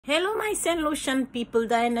Hello, my St. Lucian people,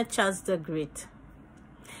 Diana Charles the Great.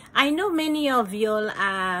 I know many of y'all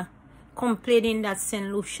are complaining that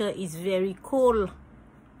St. Lucia is very cold.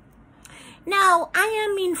 Now, I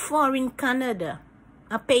am in foreign Canada,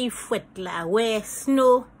 a pays fouette la, where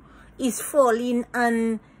snow is falling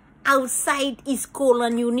and outside is cold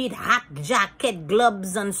and you need hat, jacket,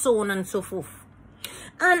 gloves, and so on and so forth.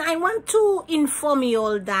 And I want to inform you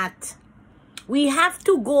all that we have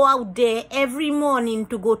to go out there every morning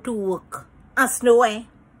to go to work. And snow, eh?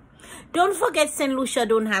 Don't forget St. Lucia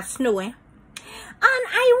don't have snow, eh? And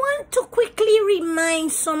I want to quickly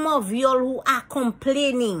remind some of y'all who are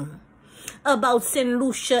complaining about St.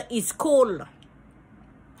 Lucia is cold.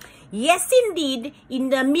 Yes, indeed, in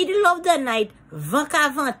the middle of the night,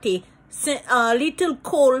 vacavante, a little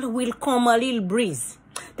cold will come, a little breeze.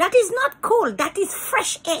 That is not cold, that is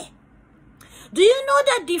fresh air. Do you know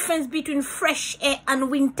the difference between fresh air and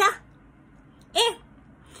winter? Eh?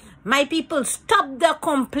 My people, stop the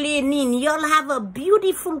complaining. Y'all have a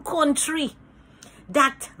beautiful country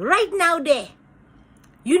that right now there,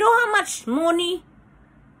 you know how much money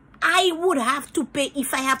I would have to pay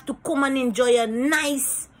if I have to come and enjoy a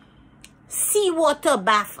nice seawater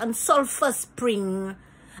bath and sulfur spring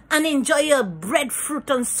and enjoy a breadfruit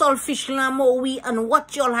and saltfish lamowi and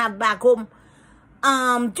what y'all have back home.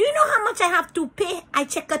 Do you know how much I have to pay? I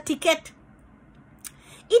check a ticket.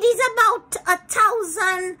 It is about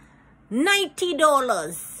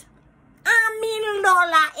 $1,090.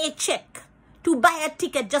 $1,000,000 a check to buy a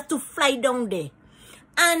ticket just to fly down there.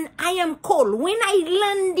 And I am cold. When I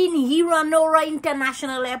land in Hiranora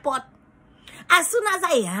International Airport, as soon as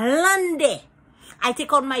I land there, I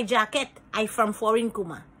take out my jacket. I from foreign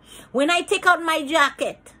Kuma. When I take out my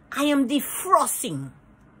jacket, I am defrosting.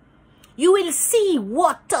 You will see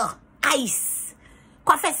water, ice.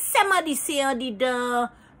 Kwa fe sema di se di the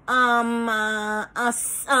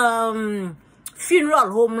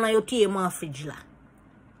funeral home la yo tiye man fridge la.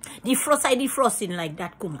 Defrost, I defrosting like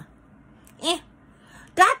that, kuma. Eh?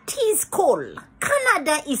 That is cold.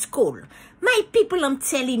 Canada is cold. My people, I'm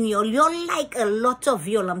telling y'all, y'all like a lot of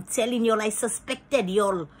y'all. I'm telling y'all, I suspected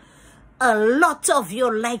y'all. A lot of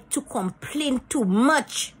y'all like to complain too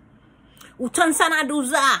much. Utansana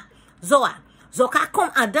duza. Zoka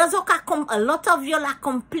come, a lot of y'all are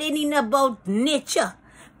complaining about nature.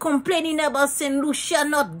 Complaining about St. Lucia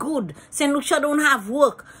not good. St. Lucia don't have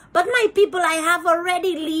work. But my people, I have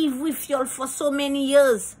already lived with y'all for so many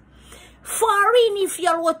years. Foreign, if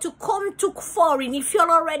y'all were to come to foreign, if y'all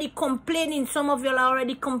already complaining, some of y'all are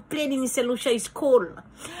already complaining St. Lucia is cold.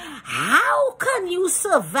 How can you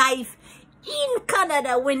survive in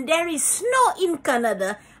Canada when there is snow in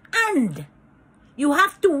Canada and you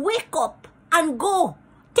have to wake up and go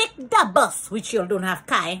take the bus, which you don't have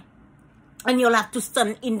car, and you'll have to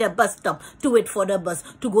stand in the bus stop to wait for the bus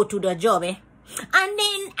to go to the job, eh? And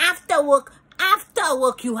then after work,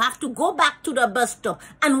 you have to go back to the bus stop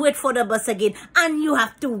and wait for the bus again, and you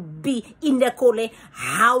have to be in the cold.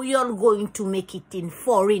 How you're going to make it in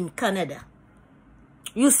foreign Canada?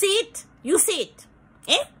 You see it? You see it?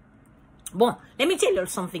 Eh? Bon, let me tell you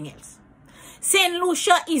something else. St.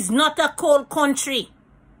 Lucia is not a cold country.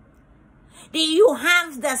 You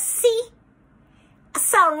have the sea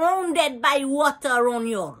surrounded by water around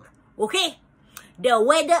y'all. Okay? The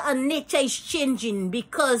weather and nature is changing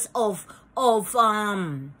because of what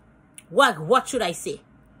should I say?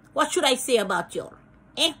 What should I say about y'all?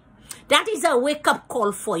 Eh? That is a wake-up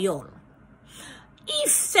call for y'all.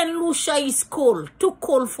 If St. Lucia is cold, too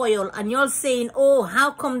cold for y'all, and y'all saying, oh,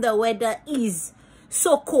 how come the weather is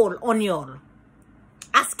so cold on y'all?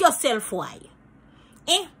 Ask yourself why.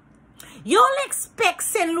 Eh? Y'all expect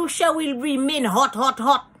St. Lucia will remain hot, hot,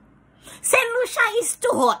 hot. St. Lucia is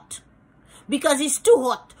too hot. Because it's too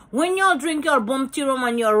hot. When y'all drink your bumpty rum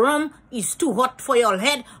and your rum, it's too hot for your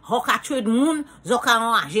head.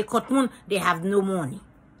 They have no money.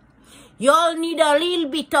 Y'all need a little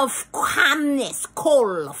bit of calmness,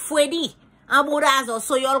 cold, fwedi, aburazo,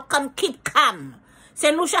 so y'all can keep calm.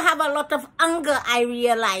 St. Lucia have a lot of anger, I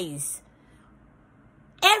realize.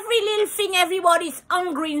 Every little thing, everybody's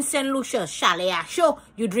hungry in St. Lucia. Chalet show,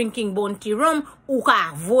 you drinking bounty rum, ou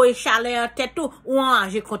ka voy chalet tetu, ou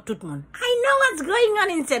anje ko tout moun. I know what's going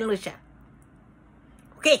on in St. Lucia.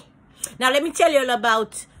 Okay, now let me tell you all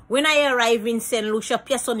about when I arrived in St. Lucia,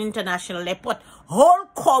 Pearson International Airport, whole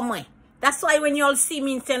come. That's why when you all see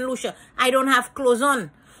me in St. Lucia, I don't have clothes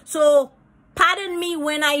on. So, pardon me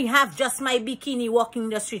when I have just my bikini walking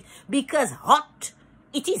the street, because hot,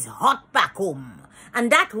 it is hot back home. And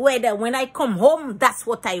that weather, when I come home, that's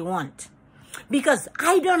what I want. Because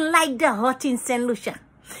I don't like the hot in St. Lucia.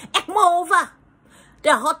 Moreover,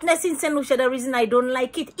 The hotness in St. Lucia, the reason I don't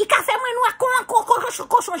like it.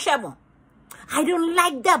 I don't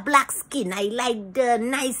like the black skin. I like the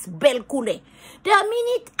nice bel coule. The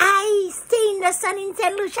minute I stay in the sun in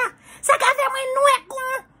St. Lucia,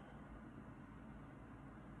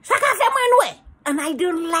 and I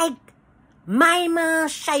don't like my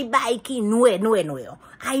shaibaiki noe.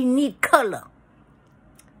 I need color.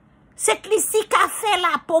 Cette lisi café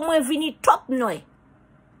là pour moi vini trop noe.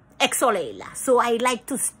 Soleil là. So I like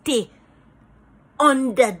to stay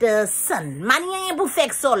under the sun. Mani pour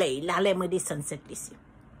faire soleil là, let me the sunset lisi.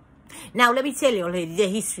 Now let me tell you the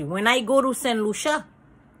history. When I go to St. Lucia,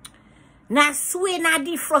 na soué na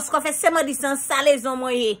defrost ko fait sema di san salaison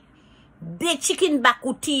moye. De chicken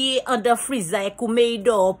bakouti on the freezer kou made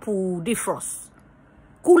up pour defrost.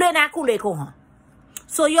 Koule na koule ko han.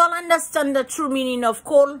 So y'all understand the true meaning of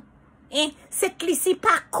coal? Cette lisi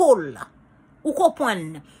pas coal. Ou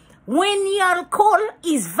comprendre? When your coal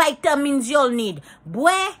is vitamins you'll need.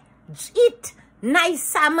 Boy, eat nice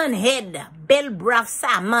salmon head, bell braff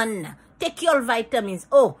salmon. Take your vitamins.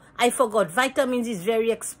 Oh, I forgot. Vitamins is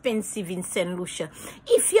very expensive in St. Lucia.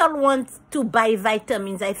 If y'all want to buy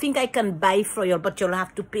vitamins, I think I can buy for y'all, but you'll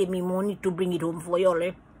have to pay me money to bring it home for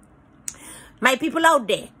y'all. My people out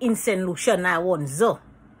there in St. Lucia now want zo.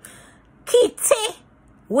 Kite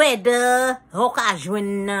weather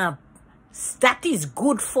okajwen that is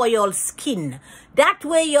good for your skin. That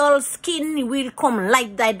way your skin will come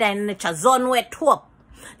like that in nature. Zone wet up.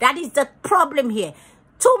 That is the problem here.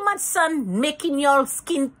 Too much sun making your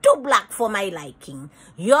skin too black for my liking.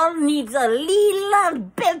 Y'all needs a little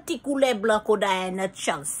belty coule block or a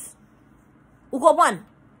chance. Ugo one.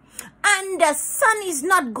 And the sun is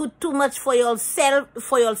not good too much for yourself,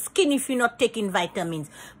 for your skin if you're not taking vitamins.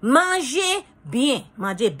 Mangez bien.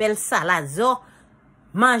 Mangez belle salade.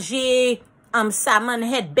 Mangez salmon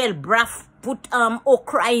head, belle braff. Put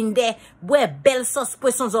okra in there. Boy belle sauce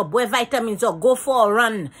poissons or boy vitamins or go for a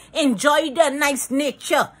run. Enjoy the nice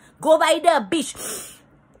nature. Go by the beach.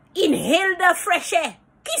 Inhale the fresh air.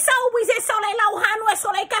 Qui ça oublize soleil la ou hanwe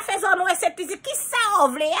soleil café zone ou septizi. Qui ça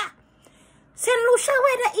ovle ya? St. Lucia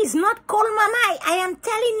weather is not cold, mama. I am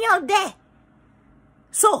telling y'all there.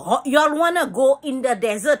 So, y'all wanna go in the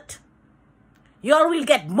desert. Y'all will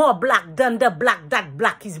get more black than the black that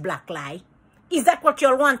black is black lie. Is that what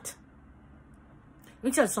y'all want? Let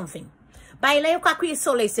me tell you something. I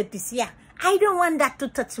don't want that to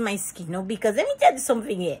touch my skin, no, because let me tell you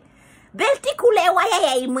something here. I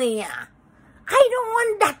don't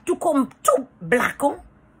want that to come too black, oh.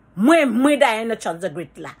 Let me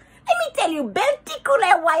tell you,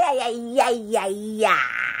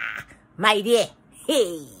 my dear,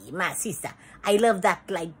 hey, my sister, I love that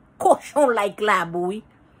like caution like labui.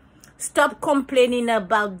 Stop complaining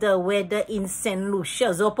about the weather in St.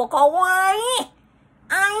 Lucia.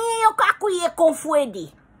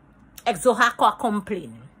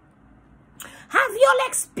 Complain. Have y'all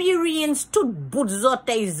experienced to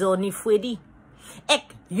budzote zoni fwedi?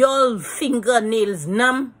 Ek y'all fingernails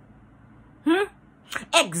numb?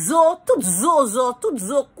 Exo, tout zo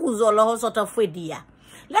kuzo lo sort of fwedia.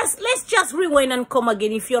 Let's just rewind and come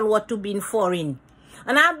again if y'all want to be in foreign.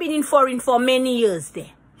 And I've been in foreign for many years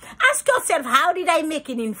there. Ask yourself, how did I make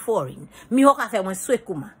it in foreign? Mi hoka fe mwen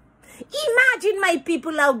swekuma. Imagine my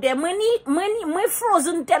people out there, mwen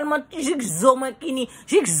frozen tell me jik zo mwen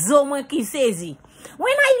ki sezi.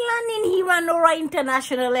 When I land in Hiranora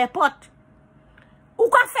International Airport,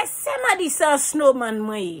 uka fe sema di sa snowman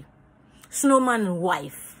mwen. Snowman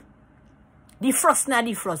wife. The frost na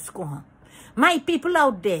the frost ko. My people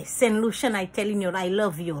out there, St. Lucia, I telling you, I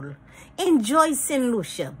love you all. Enjoy St.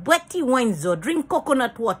 Lucia. Bweti wenzo. Drink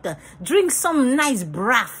coconut water. Drink some nice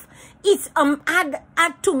broth. Eat add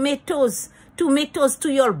tomatoes to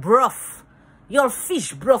your broth. Your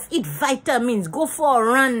fish broth. Eat vitamins. Go for a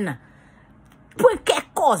run.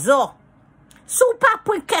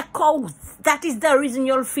 That is the reason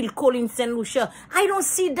y'all feel cold in St. Lucia. I don't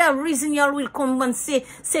see the reason y'all will come and say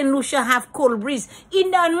St. Lucia have cold breeze.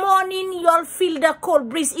 In the morning, y'all feel the cold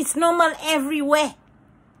breeze. It's normal everywhere.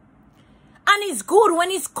 And it's good when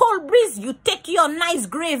it's cold breeze. You take your nice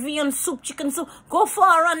gravy and soup, chicken soup. Go for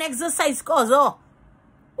a run, exercise, cause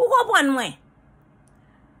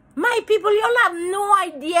my people, y'all have no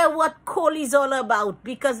idea what cold is all about.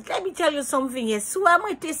 Because let me tell you something here. So I'm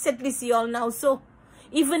going to set this y'all now. So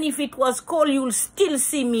even if it was cold, you'll still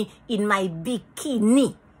see me in my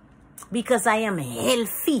bikini. Because I am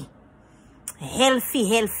healthy.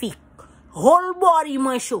 Healthy. Whole body,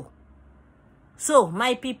 my show. So,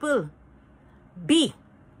 my people, be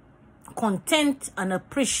content and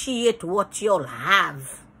appreciate what y'all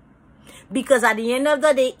have. Because at the end of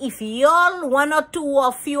the day, if y'all, one or two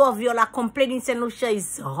or few of y'all are complaining St. Lucia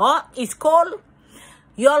is hot, is cold,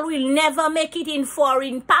 y'all will never make it in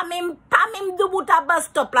foreign. Pas même de bout à bas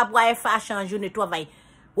stop la pour aller faire changer une travail.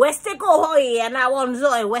 Weste ko hoye, and I want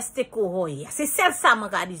zoe, weste ko hoye. C'est celle ça, mon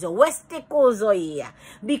gars, disons, weste ko zoe.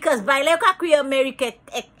 Because by le ka kwe America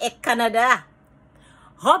et Canada,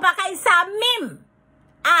 Robaka is a meme.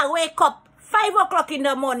 I wake up 5 o'clock in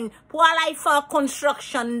the morning pour aller faire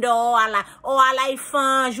construction do ala, ou aller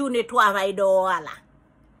faire journée travail do ala.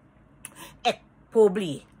 Et pour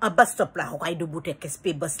oublier, un bus stop là, on de bout ek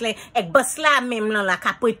espé bus là, ek bus là même là la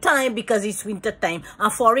kapre time because it's winter time. En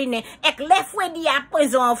foreign, ek lef we di a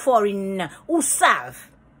poison en foreign, ou sav.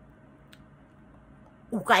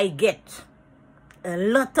 Ou kay get a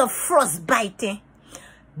lot of frostbite.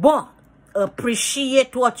 Bon,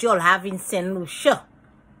 appreciate what y'all have in St. Lucia.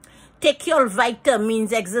 Take your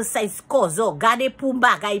vitamins, exercise kozo. Gade pou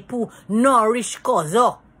bagay pou nourish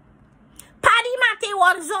kozo. Padi mate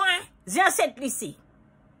wanzo, St.LUCIA.